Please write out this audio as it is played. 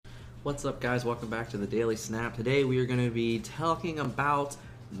What's up, guys? Welcome back to the Daily Snap. Today we are going to be talking about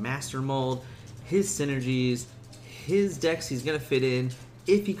Master Mold, his synergies, his decks he's going to fit in,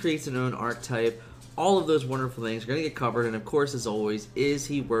 if he creates an own archetype, all of those wonderful things are going to get covered. And of course, as always, is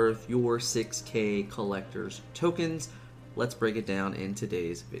he worth your 6K collector's tokens? Let's break it down in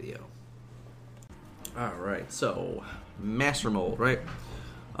today's video. Alright, so Master Mold, right?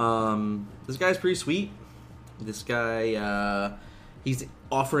 This guy's pretty sweet. This guy, he's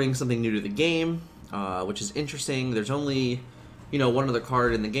offering something new to the game, which is interesting. There's only, one other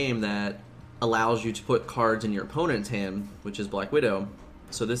card in the game that allows you to put cards in your opponent's hand, which is Black Widow.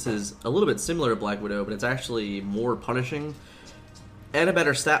 So this is a little bit similar to Black Widow, but it's actually more punishing and a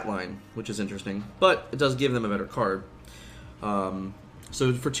better stat line, which is interesting. But it does give them a better card.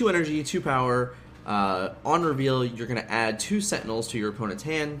 So for 2 energy, 2 power, on reveal, you're going to add 2 Sentinels to your opponent's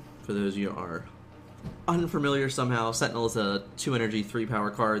hand. For those of you who are unfamiliar somehow, Sentinel is a 2 energy, 3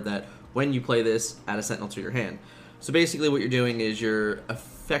 power card that when you play this, add a Sentinel to your hand. So basically what you're doing is you're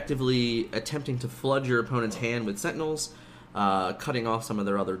effectively attempting to flood your opponent's hand with Sentinels, cutting off some of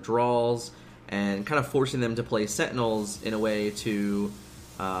their other draws, and kind of forcing them to play Sentinels in a way to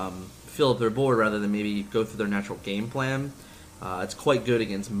fill up their board rather than maybe go through their natural game plan. It's quite good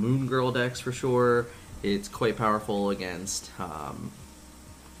against Moon Girl decks for sure. It's quite powerful against a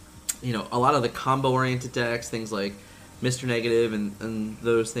lot of the combo-oriented decks, things like Mr. Negative and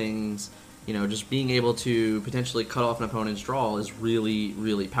those things. Just being able to potentially cut off an opponent's draw is really,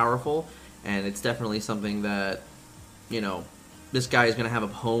 really powerful, and it's definitely something that, this guy is going to have a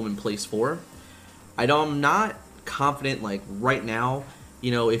home and place for. I'm not confident, right now,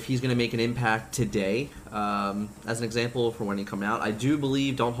 if he's going to make an impact today. As an example, for when he come out, I do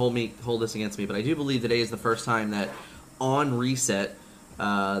believe, don't hold this against me, but I do believe today is the first time that on reset,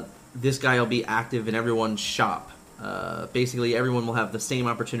 this guy will be active in everyone's shop. Basically, everyone will have the same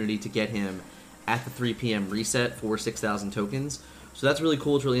opportunity to get him at the 3 p.m. reset for 6,000 tokens. So that's really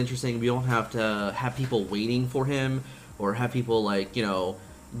cool. It's really interesting. We don't have to have people waiting for him or have people,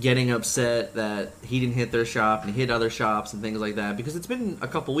 getting upset that he didn't hit their shop and he hit other shops and things like that. Because it's been a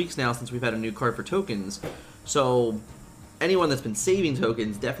couple weeks now since we've had a new card for tokens. So anyone that's been saving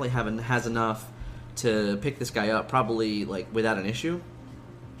tokens definitely has enough to pick this guy up, probably, without an issue.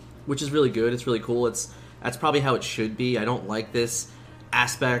 Which is really good. It's really cool. That's probably how it should be. I don't like this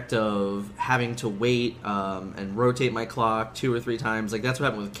aspect of having to wait and rotate my clock 2 or 3 times. That's what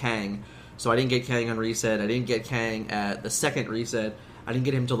happened with Kang. So I didn't get Kang on reset. I didn't get Kang at the second reset. I didn't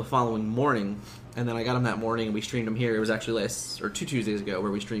get him until the following morning. And then I got him that morning and we streamed him here. It was actually 2 Tuesdays ago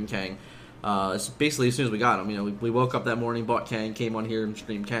where we streamed Kang. It's basically as soon as we got him. We woke up that morning, bought Kang, came on here and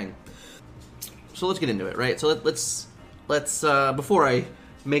streamed Kang. So let's get into it, right? So let's before I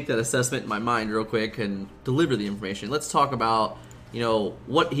make that assessment in my mind real quick and deliver the information, let's talk about,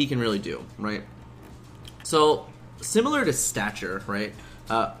 what he can really do, right? So, similar to Stature, right?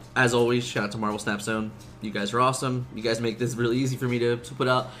 As always, shout out to Marvel Snap Zone. You guys are awesome. You guys make this really easy for me to put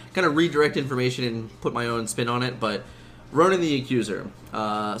out, kind of redirect information and put my own spin on it, but Ronan the Accuser.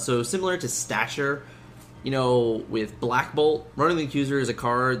 So, similar to Stature, with Black Bolt, Ronan the Accuser is a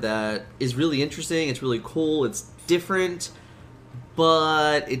card that is really interesting. It's really cool. It's different,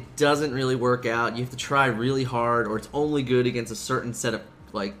 but it doesn't really work out. You have to try really hard, or it's only good against a certain set of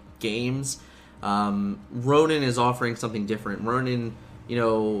games. Ronan is offering something different. Ronan,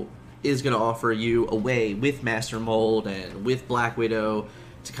 is going to offer you a way with Master Mold and with Black Widow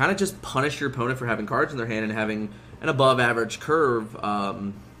to kind of just punish your opponent for having cards in their hand and having an above-average curve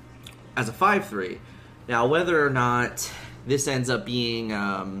as a 5/3. Now, whether or not this ends up being,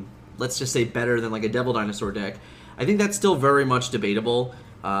 let's just say, better than a Devil Dinosaur deck, I think that's still very much debatable.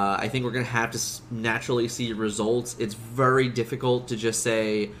 I think we're going to have to naturally see results. It's very difficult to just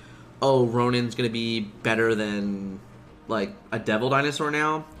say, oh, Ronan's going to be better than, a Devil Dinosaur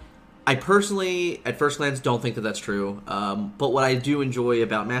now. I personally, at first glance, don't think that that's true. But what I do enjoy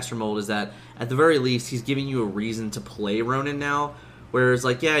about Master Mold is that, at the very least, he's giving you a reason to play Ronan now. Whereas,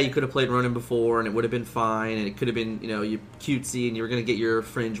 yeah, you could have played Ronan before, and it would have been fine, and it could have been, you cutesy, and you were going to get your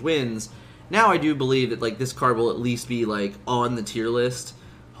fringe wins. Now I do believe that this card will at least be on the tier list.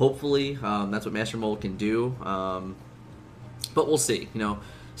 Hopefully, that's what Master Mold can do. But we'll see.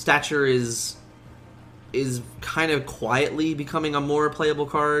 Stature is kind of quietly becoming a more playable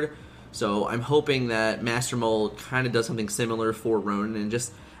card. So I'm hoping that Master Mold kind of does something similar for Ronan and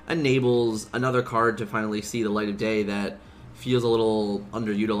just enables another card to finally see the light of day that feels a little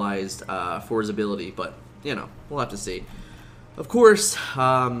underutilized for his ability. But we'll have to see. Of course,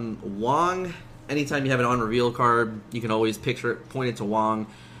 Wong, anytime you have an on-reveal card, you can always point it to Wong.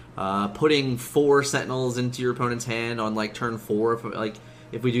 Putting 4 Sentinels into your opponent's hand on, turn 4,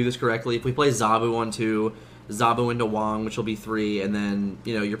 if we do this correctly. If we play Zabu on 2, Zabu into Wong, which will be 3, and then,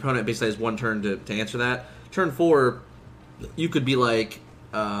 your opponent basically has 1 turn to answer that. Turn 4, you could be like,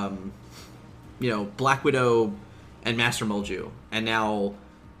 Black Widow and Master Molju, and now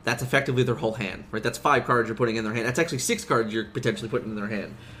that's effectively their whole hand, right? That's 5 cards you're putting in their hand. That's actually 6 cards you're potentially putting in their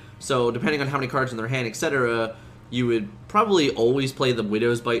hand. So depending on how many cards in their hand, etc., you would probably always play the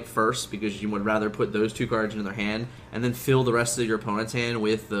Widow's Bite first, because you would rather put those 2 cards into their hand, and then fill the rest of your opponent's hand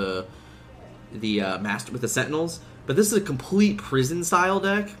with the Sentinels. But this is a complete prison style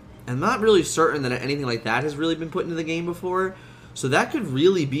deck. I'm not really certain that anything like that has really been put into the game before. So that could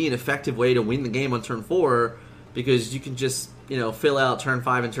really be an effective way to win the game on turn 4, because you can just, fill out turn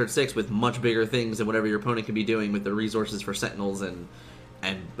 5 and turn 6 with much bigger things than whatever your opponent could be doing with the resources for Sentinels and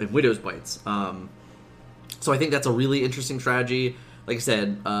Widow's Bites. So I think that's a really interesting strategy. Like I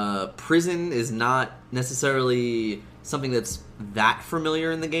said, Prison is not necessarily something that's that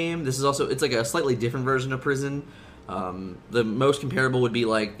familiar in the game. This is also, it's like a slightly different version of Prison. The most comparable would be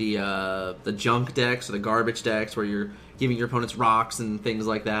like the junk decks or the garbage decks, where you're giving your opponents rocks and things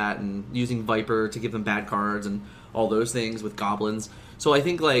like that, and using Viper to give them bad cards and all those things with goblins. So I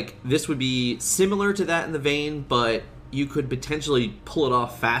think like this would be similar to that in the vein, but you could potentially pull it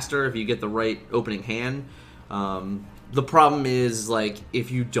off faster if you get the right opening hand. The problem is, like,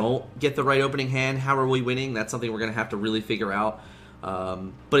 if you don't get the right opening hand, how are we winning? That's something we're going to have to really figure out.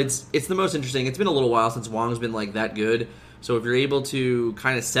 But it's the most interesting. It's been a little while since Wong's been, like, that good. So if you're able to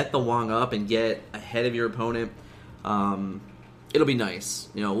kind of set the Wong up and get ahead of your opponent, it'll be nice.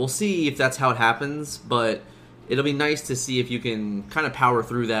 We'll see if that's how it happens, but it'll be nice to see if you can kind of power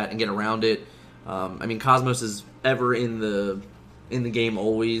through that and get around it. Cosmos is ever in the game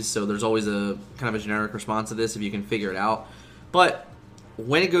always, so there's always a kind of a generic response to this if you can figure it out. But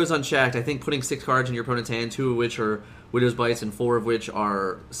when it goes unchecked, I think putting 6 cards in your opponent's hand, 2 of which are Widow's Bites and 4 of which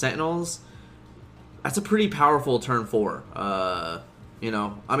are Sentinels, that's a pretty powerful turn 4.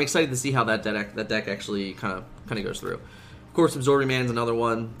 I'm excited to see how that deck actually kind of goes through. Of course, Absorbing Man is another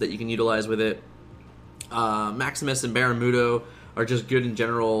one that you can utilize with it. Maximus and Baramudo are just good in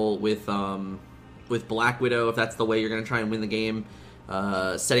general with Black Widow, if that's the way you're going to try and win the game.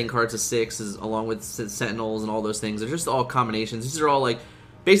 Setting cards to 6 is along with Sentinels and all those things. They're just all combinations. These are all like,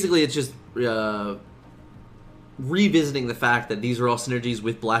 basically it's just revisiting the fact that these are all synergies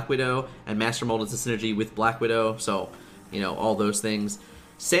with Black Widow, and Master Mold is a synergy with Black Widow, so, all those things.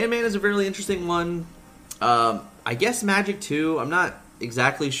 Sandman is a really interesting one. I guess Magic 2, I'm not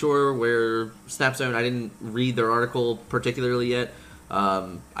exactly sure where Snapzone, I didn't read their article particularly yet.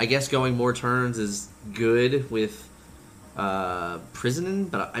 I guess going more turns is good with Prison,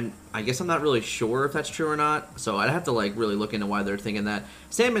 but I guess I'm not really sure if that's true or not, so I'd have to really look into why they're thinking that.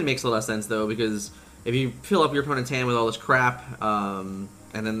 Sandman makes a lot of sense though, because if you fill up your opponent's hand with all this crap, and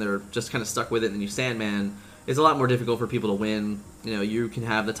then they're just kind of stuck with it, and then you Sandman, it's a lot more difficult for people to win. You can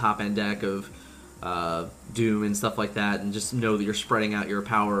have the top end deck of Doom and stuff like that, and just know that you're spreading out your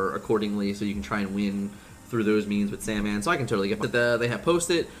power accordingly, so you can try and win through those means with Sandman. So I can totally get that they have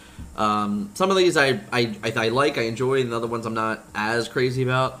posted. Some of these I like, I enjoy, and the other ones I'm not as crazy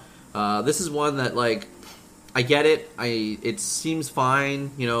about. This is one that I get it. It seems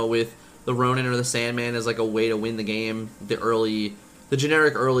fine, with the Ronin or the Sandman as a way to win the game. The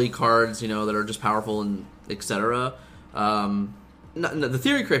generic early cards, that are just powerful and etc. The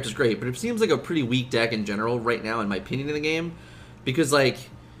Theory Crypt is great, but it seems like a pretty weak deck in general right now, in my opinion, in the game, because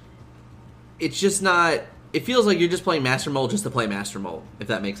it's just not. It feels like you're just playing Master Mold just to play Master Mold, if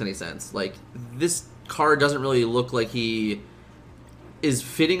that makes any sense. This card doesn't really look like he is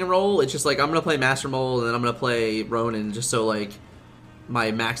fitting a role. It's just I'm going to play Master Mold, and then I'm going to play Ronin just so,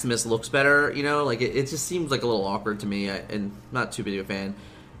 my Maximus looks better, It just seems a little awkward to me, and not too big of a fan.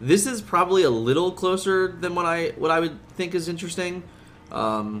 This is probably a little closer than what I would think is interesting.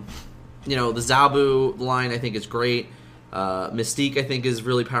 The Zabu line I think is great. Mystique I think is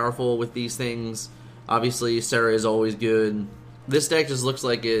really powerful with these things. Obviously, Sarah is always good. This deck just looks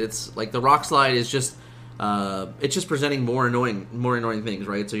like it's the Rock Slide is just it's just presenting more annoying things,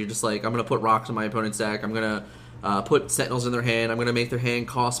 right? So you're just I'm gonna put rocks in my opponent's deck. I'm gonna put Sentinels in their hand. I'm gonna make their hand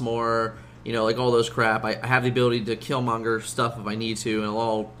cost more. All those crap. I have the ability to Killmonger stuff if I need to, and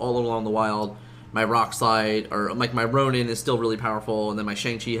all along the wild, my Rock Slide or my Ronin is still really powerful, and then my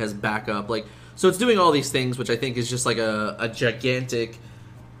Shang-Chi has backup. So it's doing all these things, which I think is just a gigantic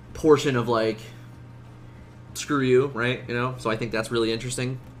portion of screw you, right? So I think that's really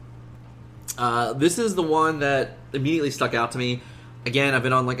interesting. This is the one that immediately stuck out to me. Again, I've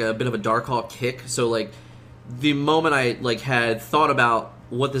been on a bit of a Darkhawk kick, so the moment I had thought about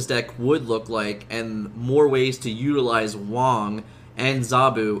what this deck would look like and more ways to utilize Wong and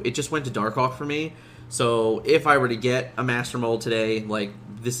Zabu, it just went to Darkhawk for me. So if I were to get a Master Mold today, like,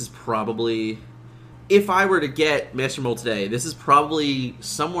 this is probably... If I were to get Master Mold today, this is probably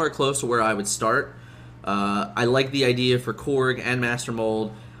somewhere close to where I would start. I like the idea for Korg and Master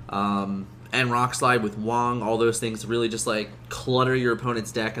Mold, and Rock Slide with Wong, all those things to really just, like, clutter your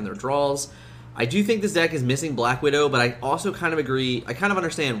opponent's deck and their draws. I do think this deck is missing Black Widow, but I also kind of agree, I kind of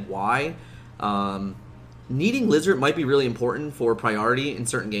understand why. Needing Lizard might be really important for priority in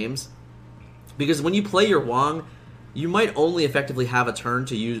certain games, because when you play your Wong, you might only effectively have a turn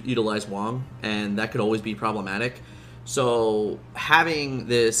to utilize Wong, and that could always be problematic. So having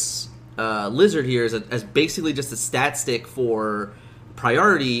this Lizard here as basically just a stat stick for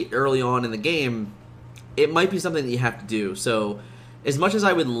priority early on in the game, it might be something that you have to do. So as much as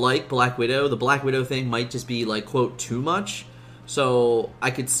I would like Black Widow, the Black Widow thing might just be, like, quote, too much. So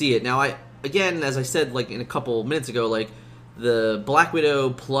I could see it. Now, again, as I said, like, in a couple minutes ago, like, the Black Widow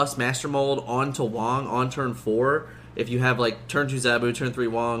plus Master Mold onto Wong on turn 4, if you have, like, turn 2 Zabu, turn 3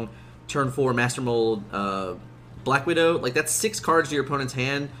 Wong, turn 4 Master Mold Black Widow, like, that's 6 cards to your opponent's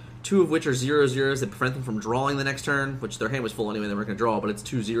hand, 2 of which are 0/0s that prevent them from drawing the next turn, which their hand was full anyway, they weren't going to draw, but it's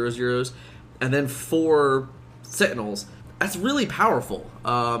 2 0/0s, and then 4 Sentinels. That's really powerful,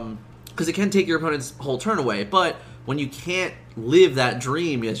 because it can take your opponent's whole turn away, but when you can't live that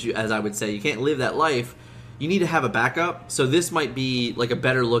dream, as I would say, you can't live that life, you need to have a backup. So this might be like a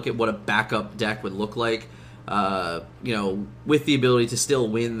better look at what a backup deck would look like, with the ability to still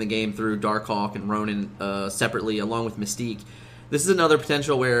win the game through Darkhawk and Ronin separately, along with Mystique. This is another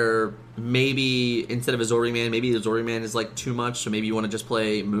potential where maybe instead of Azori Man, maybe Azori Man is, like, too much, so maybe you want to just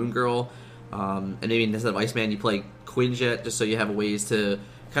play Moon Girl, and maybe instead of Iceman you play Quinjet, just so you have ways to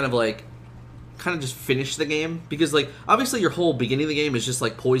kind of just finish the game, because, like, obviously your whole beginning of the game is just,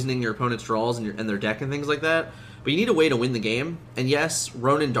 like, poisoning your opponent's draws and their deck and things like that, but you need a way to win the game. And yes,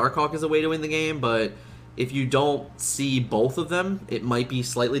 Ronin Darkhawk is a way to win the game, but if you don't see both of them, it might be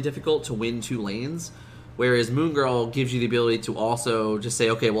slightly difficult to win 2 lanes, whereas Moon Girl gives you the ability to also just say,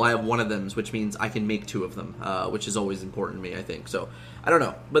 okay, well, I have one of them, which means I can make 2 of them, which is always important to me, I think. So I don't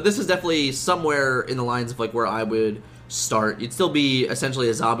know, but this is definitely somewhere in the lines of, like, where I would start. You'd still be essentially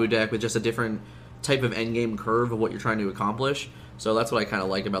a Zabu deck with just a different type of endgame curve of what you're trying to accomplish. So that's what I kind of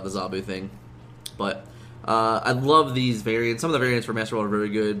like about the Zabu thing. But I love these variants. Some of the variants for Master World are very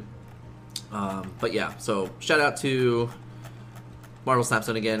good. But yeah, so shout out to Marvel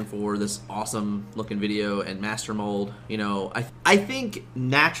Snapstone again for this awesome looking video and Master Mold. You know, I think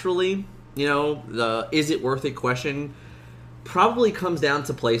naturally, you know, the is it worth it question probably comes down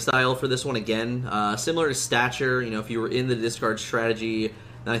to playstyle for this one again. Similar to Stature, you know, if you were in the discard strategy,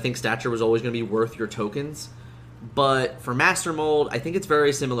 then I think Stature was always going to be worth your tokens. But for Master Mold, I think it's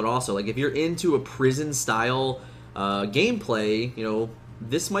very similar also. Like, if you're into a prison-style gameplay, you know,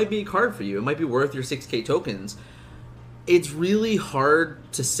 this might be a card for you. It might be worth your 6k tokens. It's really hard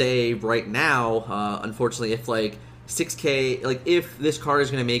to say right now, unfortunately, if, like, 6k, like, if this card is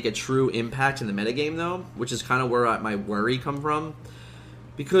going to make a true impact in the metagame, though, which is kind of where my worry come from,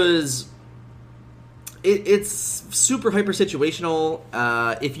 because it's super hyper situational.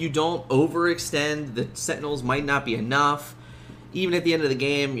 If you don't overextend, the Sentinels might not be enough. Even at the end of the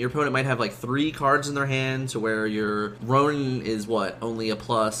game, your opponent might have, like, 3 cards in their hand, to where your Ronin is what? Only a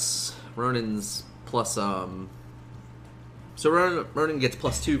plus. Ronin's plus, so Ronin gets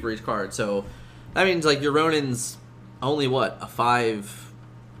 +2 for each card, so that means, like, your Ronin's only what? A 5,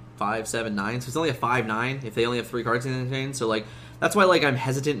 7, 9? So it's only a 5/9 if they only have 3 cards in their hand. So, like, that's why, like, I'm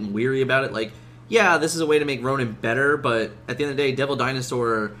hesitant and weary about it. Like, yeah, this is a way to make Ronin better, but at the end of the day, Devil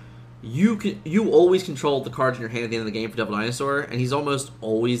Dinosaur, you always control the cards in your hand at the end of the game for Devil Dinosaur, and he's almost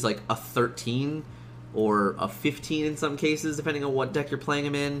always, like, a 13 or a 15 in some cases, depending on what deck you're playing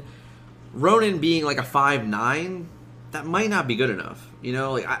him in. Ronin being, like, a 5/9, that might not be good enough. You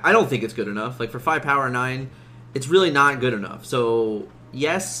know, like, I don't think it's good enough. Like, for 5 power 9, it's really not good enough. So,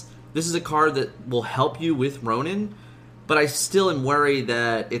 yes, this is a card that will help you with Ronin, but I still am worried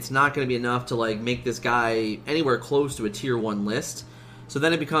that it's not going to be enough to, like, make this guy anywhere close to a tier 1 list. So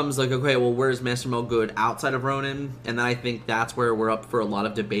then it becomes like, okay, well, where's Master Mold good outside of Ronin? And then I think that's where we're up for a lot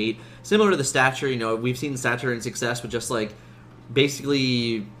of debate. Similar to the Stature, you know, we've seen Stature in success with just, like,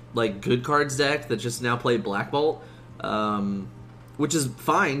 basically, like, good cards deck that just now play Black Bolt, which is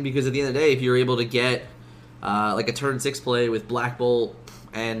fine, because at the end of the day, if you're able to get like a turn 6 play with Black Bolt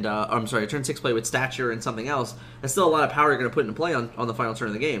and a turn 6 play with Stature and something else, that's still a lot of power you're going to put into play on the final turn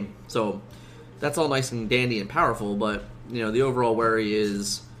of the game. So that's all nice and dandy and powerful, but, you know, the overall worry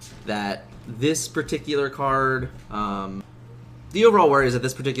is that this particular card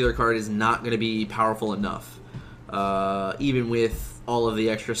is not going to be powerful enough. even with all of the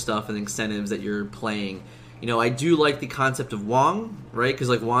extra stuff and incentives that you're playing. You know, I do like the concept of Wong, right? Because,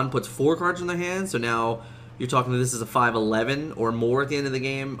 like, Wong puts 4 cards in their hand, so now you're talking this is a 5-11 or more at the end of the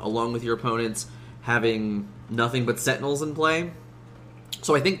game, along with your opponents having nothing but Sentinels in play.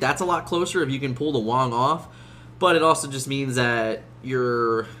 So I think that's a lot closer if you can pull the Wong off, but it also just means that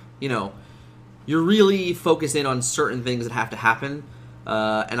you're really focused in on certain things that have to happen,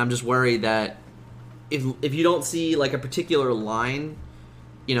 and I'm just worried that if you don't see, like, a particular line,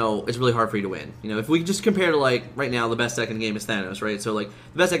 you know, it's really hard for you to win. You know, if we just compare to, like, right now, the best deck in the game is Thanos, right? So, like,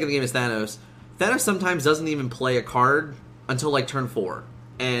 the best deck in the game is Thanos. Thanos sometimes doesn't even play a card until, like, turn 4.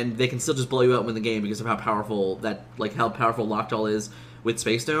 And they can still just blow you out and win the game because of how powerful Lockjaw is with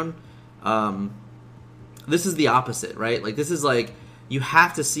Space Stone. This is the opposite, right? Like, this is, like, you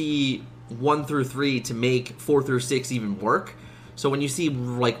have to see 1 through 3 to make 4 through 6 even work. So when you see,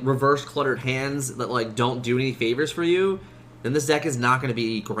 like, reverse cluttered hands that, like, don't do any favors for you, then this deck is not going to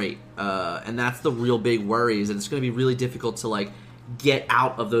be great. And that's the real big worry, is that it's going to be really difficult to, like, get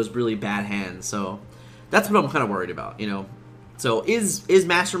out of those really bad hands. So that's what I'm kind of worried about, you know. So is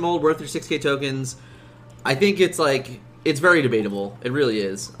Master Mold worth your 6k tokens? I think it's, like, it's very debatable. It really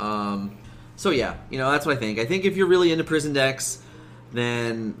is. So yeah, you know, that's what I think. I think if you're really into prison decks,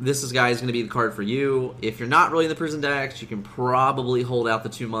 then this guy is going to be the card for you. If you're not really in the prison decks, you can probably hold out the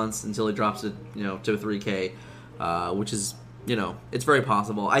 2 months until it drops it, you know, to a 3k, which is, you know, it's very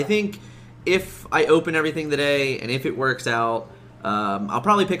possible. I think if I open everything today and if it works out, I'll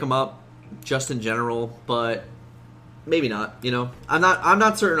probably pick him up just in general, but maybe not. You know, I'm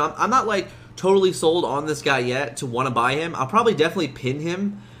not certain. I'm not, like, totally sold on this guy yet to want to buy him. I'll probably definitely pin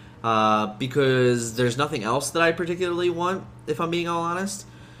him because there's nothing else that I particularly want, if I'm being all honest.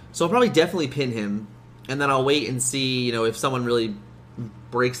 So I'll probably definitely pin him, and then I'll wait and see, you know, if someone really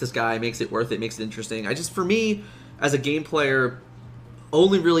breaks this guy, makes it worth it, makes it interesting. For me, as a game player,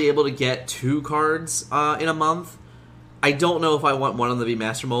 only really able to get 2 cards in a month, I don't know if I want one of them to be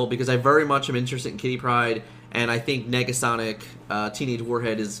Master Mold, because I very much am interested in Kitty Pryde, and I think Negasonic Teenage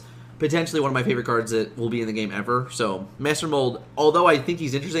Warhead is potentially one of my favorite cards that will be in the game ever. So Master Mold, although I think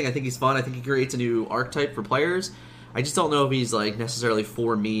he's interesting, I think he's fun, I think he creates a new archetype for players, I just don't know if he's, like, necessarily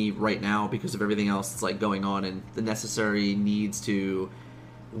for me right now because of everything else that's, like, going on and the necessary needs to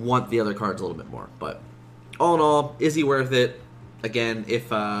want the other cards a little bit more. But all in all, is he worth it? Again, if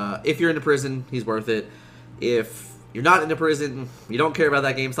you're into prison, he's worth it. If you're not into prison, you don't care about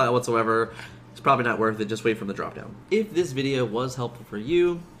that game style whatsoever, it's probably not worth it. Just wait for the drop down. If this video was helpful for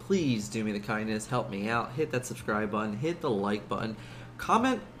you, please do me the kindness, help me out, hit that subscribe button, hit the like button,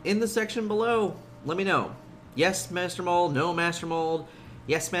 comment in the section below, let me know. Yes, Master Mold, no Master Mold,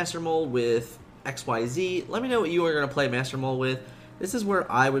 yes, Master Mold with XYZ. Let me know what you are going to play Master Mold with. This is where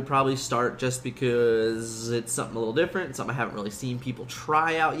I would probably start, just because it's something a little different, something I haven't really seen people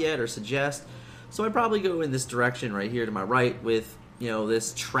try out yet or suggest. So I'd probably go in this direction right here to my right with, you know,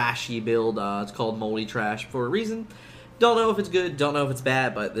 this trashy build. It's called Moldy Trash for a reason. Don't know if it's good, don't know if it's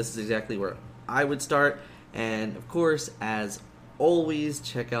bad, but this is exactly where I would start. And of course, as always,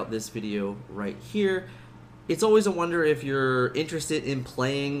 check out this video right here. It's always a wonder if you're interested in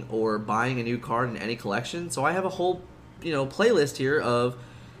playing or buying a new card in any collection. So I have a whole, you know, playlist here of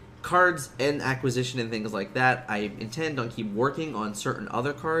cards and acquisition and things like that. I intend on keep working on certain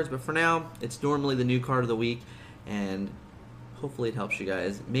other cards, but for now, it's normally the new card of the week, and hopefully it helps you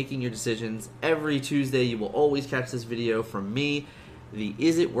guys making your decisions. Every Tuesday, you will always catch this video from me. The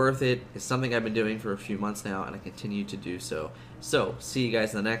Is It Worth It is something I've been doing for a few months now, and I continue to do so. So, see you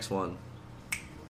guys in the next one.